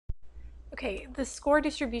Okay, the score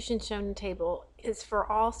distribution shown in the table is for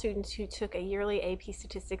all students who took a yearly AP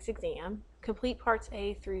Statistics exam, complete parts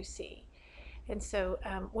A through C. And so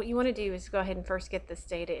what you want to do is go ahead and first get this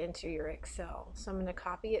data into your Excel. So I'm going to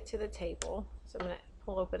copy it to the table. So I'm going to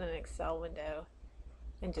pull open an Excel window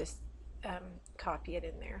and just copy it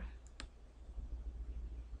in there.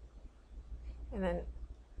 And then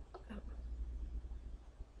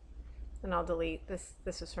I'll delete this.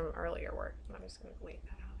 This was from earlier work. I'm just going to delete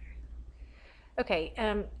that. Okay,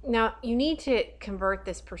 now you need to convert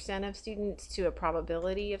this percent of students to a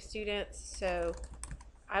probability of students. So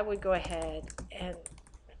I would go ahead and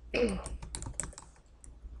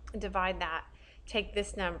divide that. Take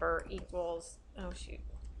this number equals, oh shoot,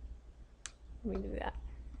 let me do that.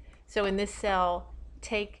 So in this cell,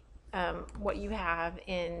 take what you have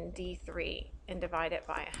in D3 and divide it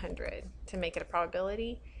by 100 to make it a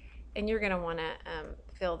probability. And you're going to want to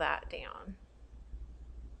fill that down.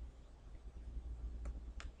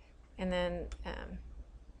 And then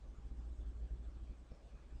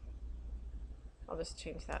I'll just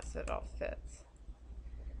change that so it all fits.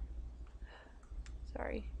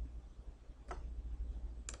 Sorry.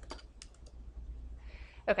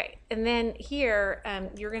 Okay, and then here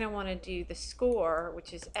you're going to want to do the score,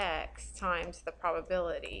 which is x, times the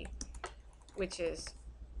probability, which is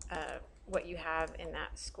what you have in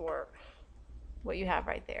that score, what you have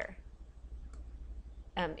right there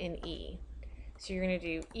in E. So you're going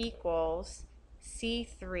to do equals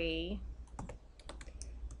C3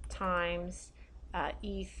 times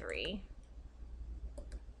E3,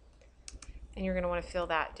 and you're going to want to fill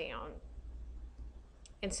that down.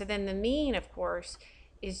 And so then the mean, of course,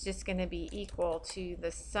 is just going to be equal to the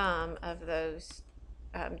sum of those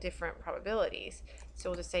different probabilities. So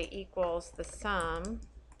we'll just say equals the sum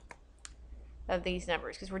of these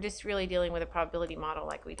numbers, because we're just really dealing with a probability model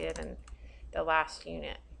like we did in the last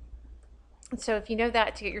unit. So if you know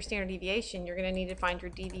that, to get your standard deviation, you're going to need to find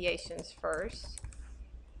your deviations first,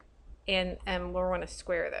 and we'll want to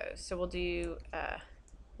square those. So we'll do let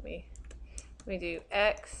me do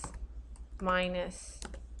x minus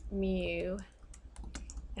mu,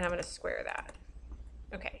 and I'm going to square that.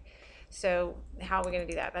 Okay, so how are we going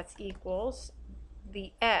to do that? That's equals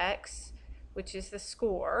the x, which is the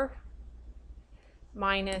score,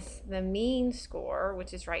 minus the mean score,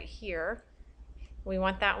 which is right here. We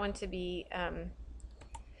want that one to be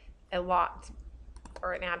a lot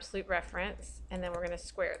or an absolute reference, and then we're going to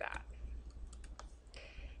square that.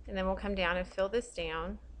 And then we'll come down and fill this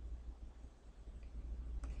down.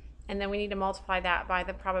 And then we need to multiply that by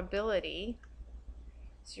the probability.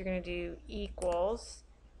 So you're going to do equals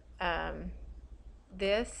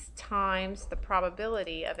this times the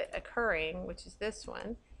probability of it occurring, which is this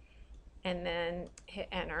one, and then hit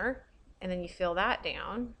enter, and then you fill that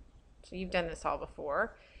down. So you've done this all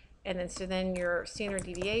before. And then so then your standard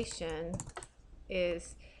deviation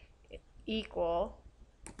is equal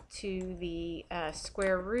to the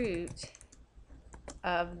square root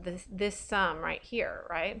of this sum right here,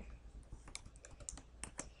 right?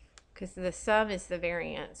 Because the sum is the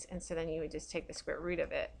variance, and so then you would just take the square root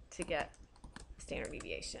of it to get the standard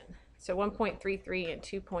deviation. So 1.33 and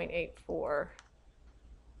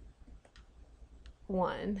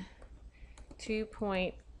 2.841,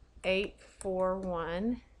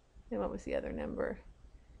 2.841, and what was the other number?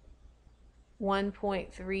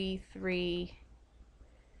 1.330.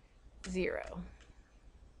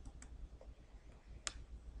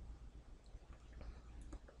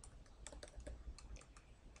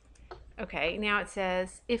 Okay, now it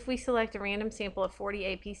says, if we select a random sample of 40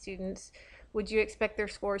 AP students, would you expect their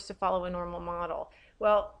scores to follow a normal model?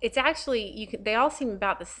 Well, it's actually, they all seem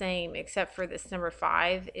about the same, except for this number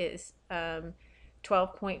 5 is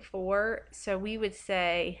 12.4. So we would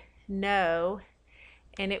say no,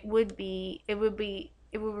 and it would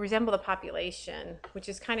resemble the population, which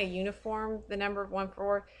is kind of uniform, the number of 1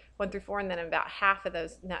 through 4, and then about half of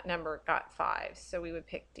that number got 5. So we would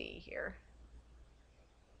pick D here.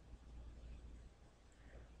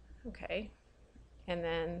 Okay, and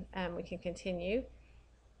then we can continue.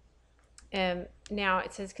 Now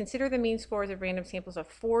it says, consider the mean scores of random samples of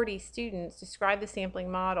 40 students. Describe the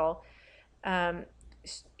sampling model.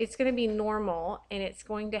 It's going to be normal, and it's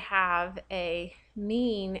going to have a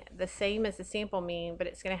mean the same as the sample mean, but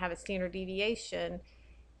it's going to have a standard deviation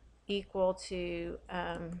equal to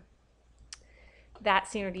that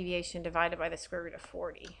standard deviation divided by the square root of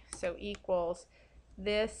 40. So equals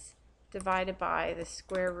this divided by the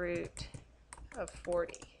square root of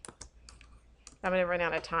 40. I'm going to run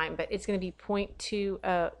out of time, but it's going to be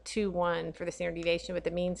 0.221 for the standard deviation, but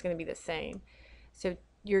the mean is going to be the same. So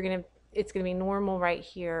it's going to be normal right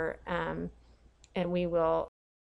here, and we will